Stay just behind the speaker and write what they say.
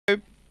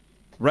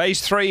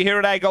Race 3 here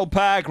at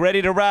Angle-Park,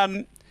 ready to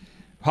run.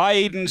 High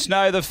Eden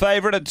Snow, the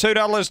favourite at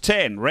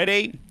 $2.10.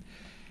 Ready?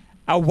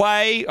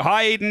 Away,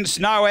 High Eden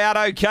Snow out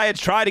okay. It's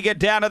trying to get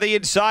down to the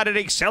inside. It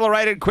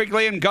accelerated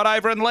quickly and got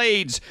over and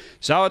leads.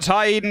 So it's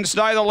High Eden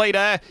Snow, the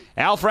leader.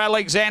 Alpha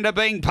Alexander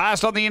being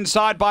passed on the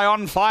inside by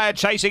On Fire,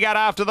 chasing out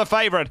after the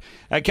favourite.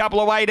 A couple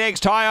away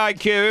next, High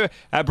IQ.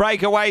 A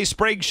breakaway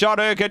Sprig Shot,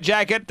 Urca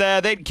Jacket.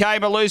 Then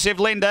came Elusive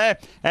Linda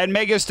and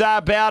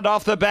Megastar Bound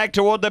off the back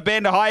toward the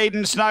bend. High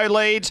Eden Snow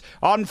leads.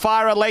 On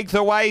Fire a length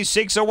away,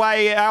 6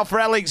 away. Alpha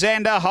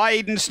Alexander, High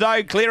Eden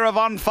Snow clear of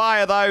On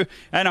Fire though,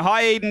 and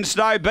High Eden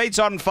Snow beats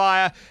On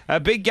Fire. A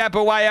big gap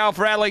away,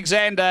 Alpha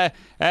Alexander.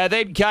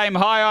 Then came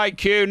High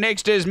IQ.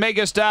 Next is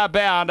Megastar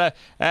Bound.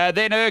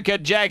 Then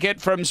Urca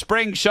Jacket from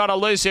Spring Shot,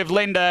 Elusive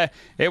Linda.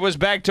 It was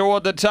back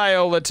toward the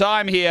tail. The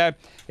time here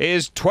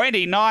is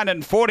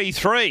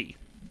 29:43.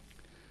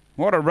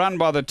 What a run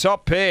by the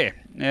top pair.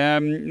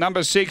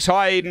 Number 6,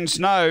 High Eden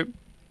Snow.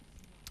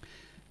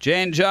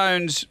 Jan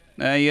Jones,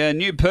 a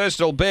new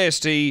personal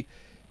best. He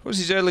was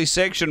his early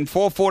section,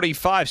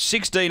 4:45,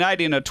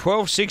 16:80 and a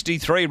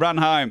 12:63 run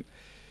home.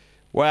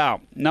 Wow.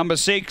 Number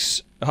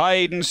 6, High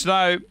Eden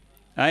Snow.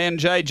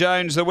 A&J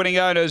Jones, the winning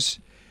owners.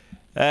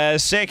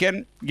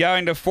 Second,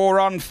 going to 4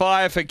 On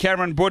Fire for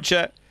Cameron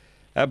Butcher.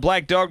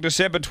 Black Dog,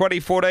 December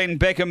 2014,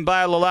 Beckham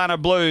Bale, Alana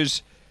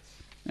Blues.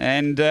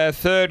 And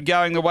third,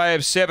 going the way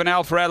of 7,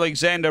 Alpha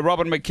Alexander,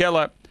 Robin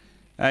McKellar.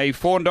 A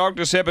Fawn Dog,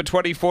 December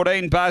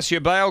 2014,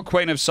 Barcia Bale,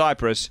 Queen of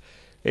Cyprus.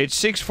 It's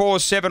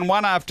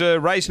 6-4-7-1 after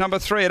race number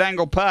 3 at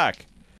Angle-Park.